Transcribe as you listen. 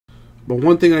But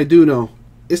one thing I do know,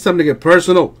 it's time to get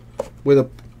personal with a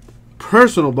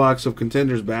personal box of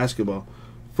Contenders basketball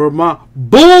for my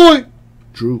boy,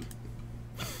 Drew.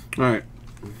 All right.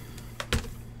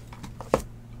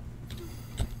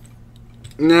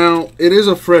 Now, it is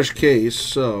a fresh case,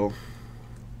 so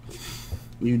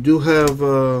you do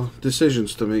have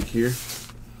decisions to make here.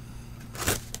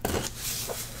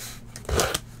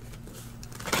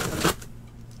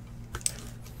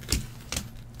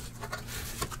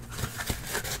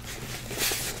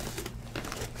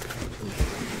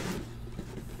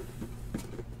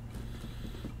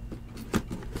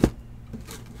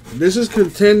 This is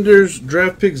Contenders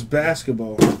Draft Picks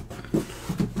basketball.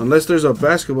 Unless there's a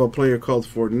basketball player called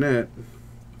Hotness.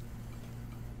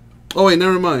 Oh, wait,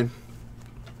 never mind.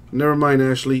 Never mind,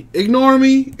 Ashley. Ignore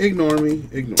me. Ignore me.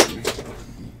 Ignore me.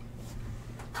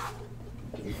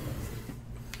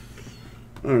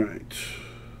 All right.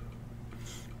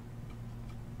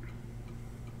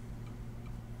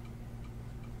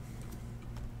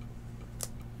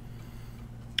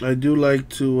 I do like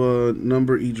to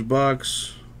number each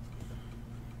box.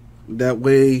 That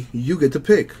way you get to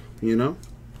pick, you know?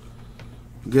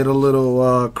 Get a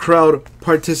little crowd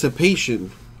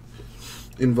participation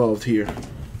involved here.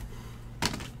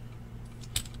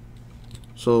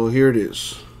 So here it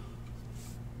is.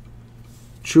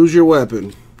 Choose your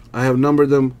weapon. I have numbered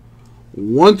them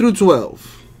 1 through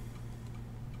 12.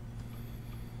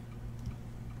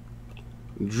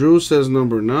 Drew says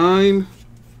number 9.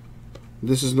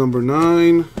 This is number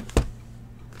 9.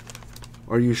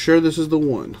 Are you sure this is the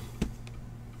one?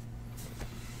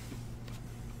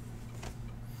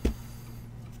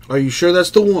 Are you sure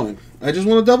that's the one? I just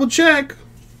want to double check.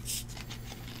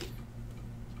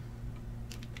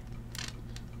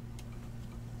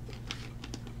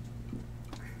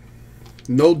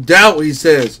 No doubt, he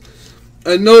says.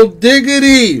 No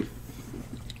diggity.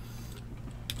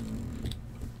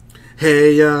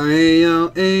 Hey yo, hey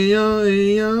yo, hey yo,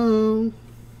 hey yo.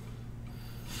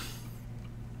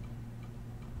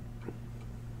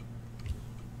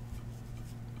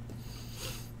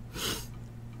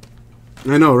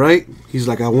 I know, right? He's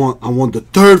like, I want the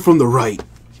third from the right.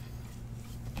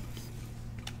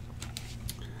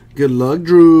 Good luck,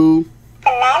 Drew.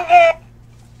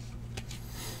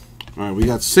 Alright, we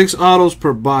got 6 autos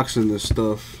per box in this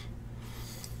stuff.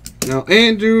 Now,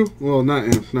 Andrew, well, not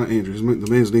Andrew. The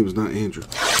man's name is not Andrew.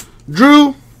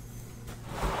 Drew,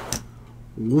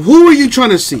 who are you trying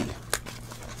to see?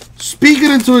 Speak it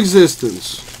into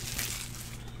existence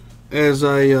as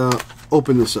I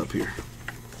open this up here.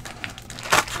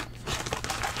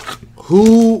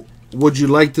 Who would you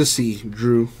like to see,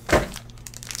 Drew?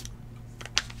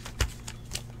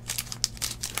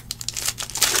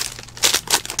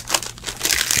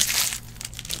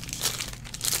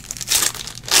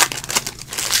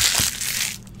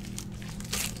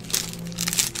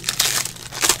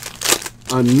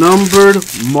 A numbered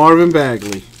Marvin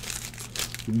Bagley.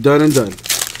 Done and done.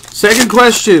 Second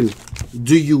question.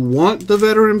 Do you want the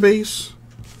veteran base?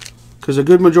 Because a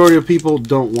good majority of people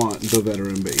don't want the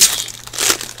veteran base.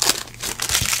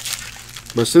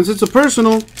 But since it's a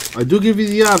personal, I do give you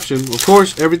the option. Of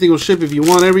course, everything will ship if you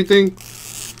want everything.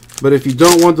 But if you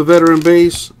don't want the veteran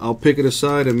base, I'll pick it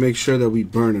aside and make sure that we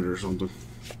burn it or something.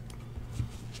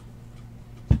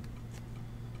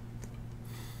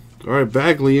 Alright,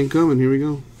 Bagley incoming. Here we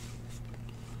go.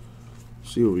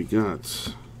 See what we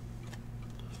got.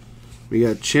 We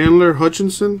got Chandler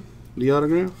Hutchinson, the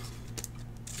autograph.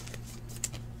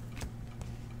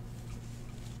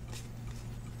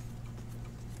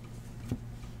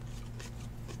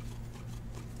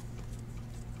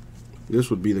 This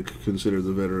would be considered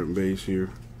the veteran base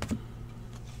here.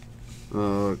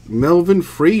 Melvin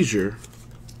Frazier,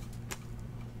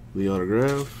 the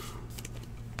autograph.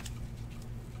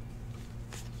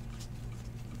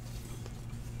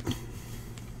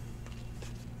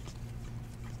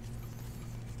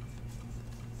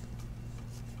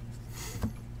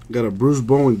 Got a Bruce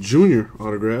Bowen Jr.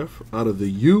 autograph out of the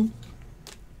U.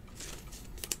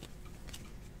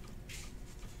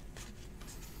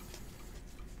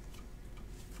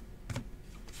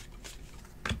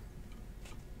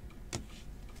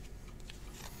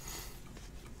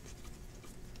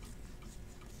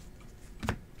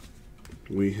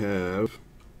 We have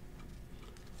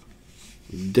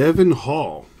Devin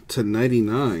Hall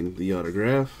 /99, the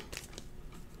autograph.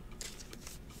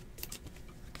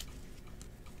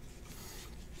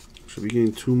 Should be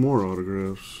getting 2 more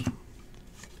autographs.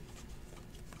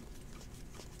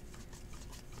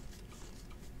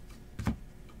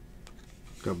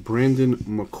 Got Brandon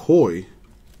McCoy,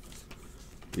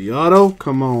 the auto.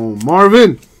 Come on,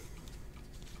 Marvin.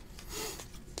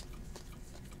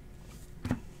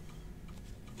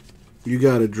 You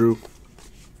got it, Drew.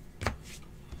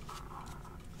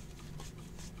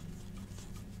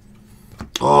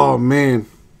 Oh, man.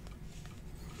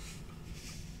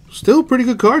 Still a pretty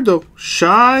good card, though.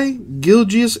 Shai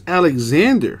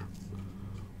Gilgeous-Alexander.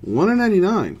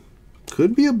 1/99.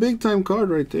 Could be a big-time card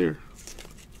right there.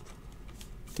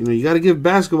 You know, you got to give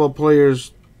basketball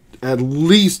players at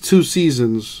least 2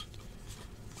 seasons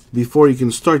before you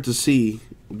can start to see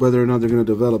whether or not they're going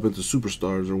to develop into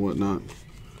superstars or whatnot.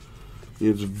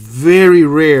 It's very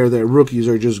rare that rookies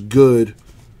are just good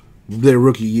their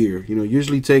rookie year. You know, it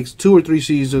usually takes 2 or 3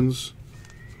 seasons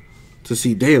to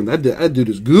see, damn, that dude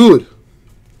is good.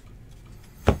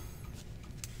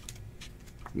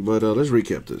 But let's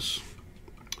recap this.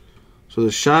 So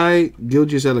the Shai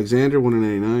Gilgeous-Alexander,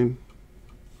 1/99.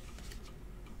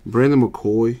 Brandon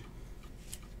McCoy.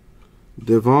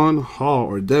 Devon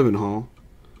Hall,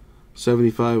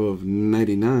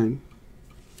 75/99.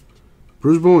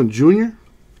 Bruce Bowen Jr.,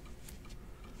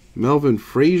 Melvin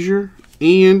Frazier,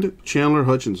 and Chandler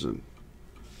Hutchinson.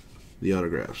 The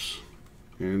autographs.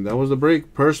 And that was the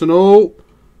break. Personal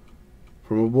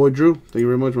from my boy Drew. Thank you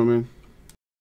very much, my man.